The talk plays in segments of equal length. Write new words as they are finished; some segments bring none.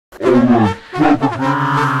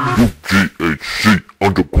UGHC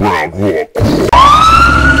Underground Rock.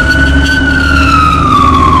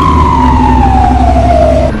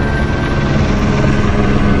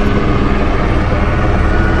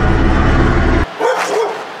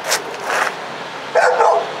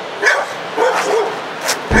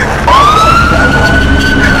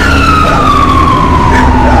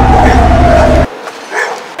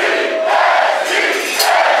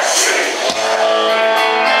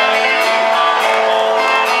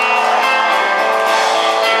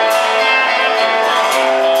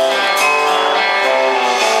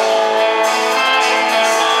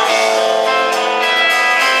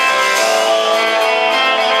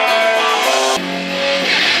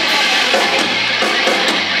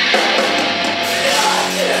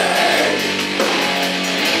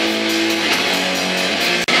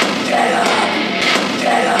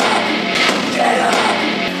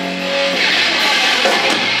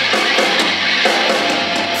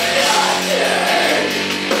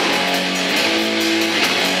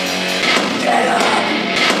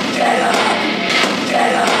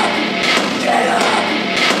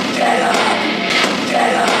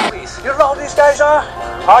 You know who these guys are?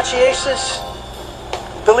 Archie Aces,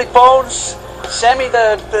 Billy Bones, Sammy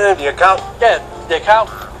the account? Yeah, the account.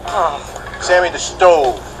 Oh. Sammy the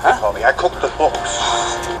stove. Huh? Call me. I cook the books.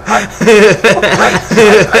 I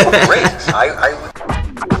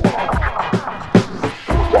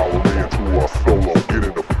Follow me into a solo, get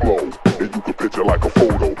in the flow, and you can picture like a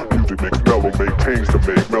photo. Music makes mellow, maintains to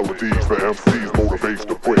make melodies for MCs, motivates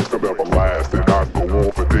to break them everlasting. I can go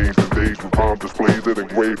on for days and days with rhyme displays that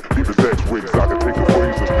engrave even X-rays. I can take the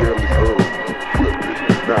phrases barely heard, flip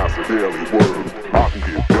it, now it's a daily word. I can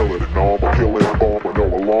get iller than normal, killing a bomb with no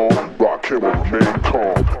alarm. Rock him or remain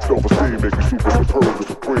calm. Self-esteem make me super superb and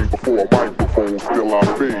supreme. Before a microphone, still I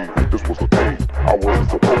fade. This was a pain. I wasn't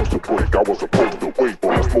supposed to break. I was supposed to wait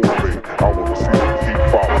for this motivate. I wanna see the heat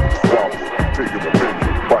following, swallowing, taking the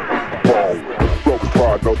menu, biting, following. Brothers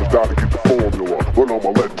try another die to keep the formula. But I'ma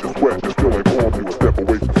let this wet, this still ain't formula. Step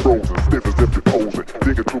away from frozen, stiff as if you're posing.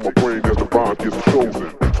 Dig into my brain as the rhyme gets chosen.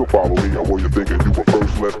 So follow me, I want you thinking you were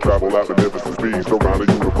first. Let's travel out the never speeds around the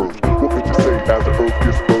universe. What could you say as the earth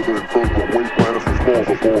gets further and further away? Planets and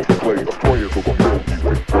smaller balls to play. A prayers of a Milky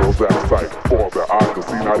Way. Worlds out of sight, far as their eyes can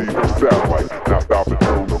see, not even a satellite. Now stop and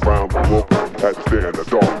turn around and look. Had to stare in the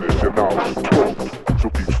darkness, your knowledge is close. So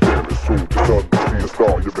keep staring, soon to suddenly see a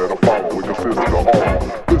star. You better follow and consider the all.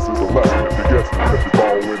 This is a lesson if you get it. If you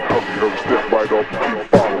follow it, hurry, hurry, step right up and keep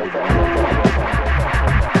following.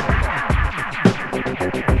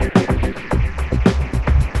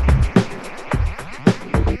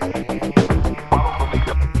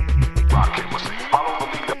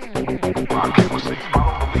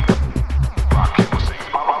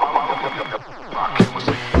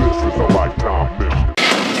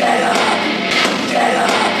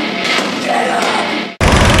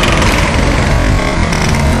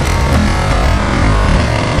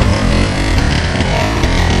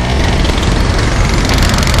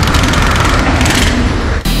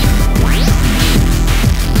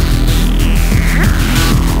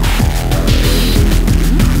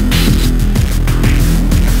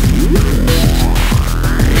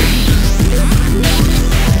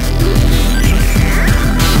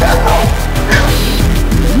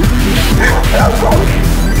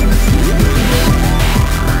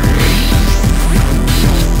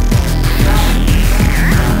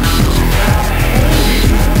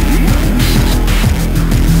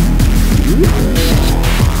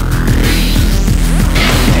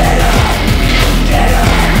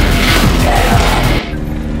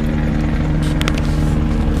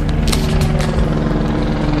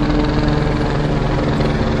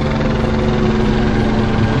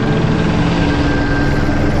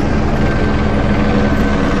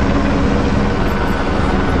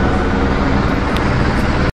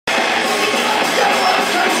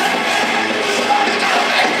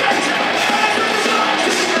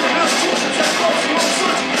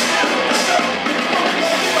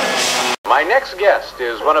 My next guest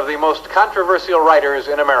is one of the most controversial writers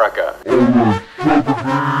in America.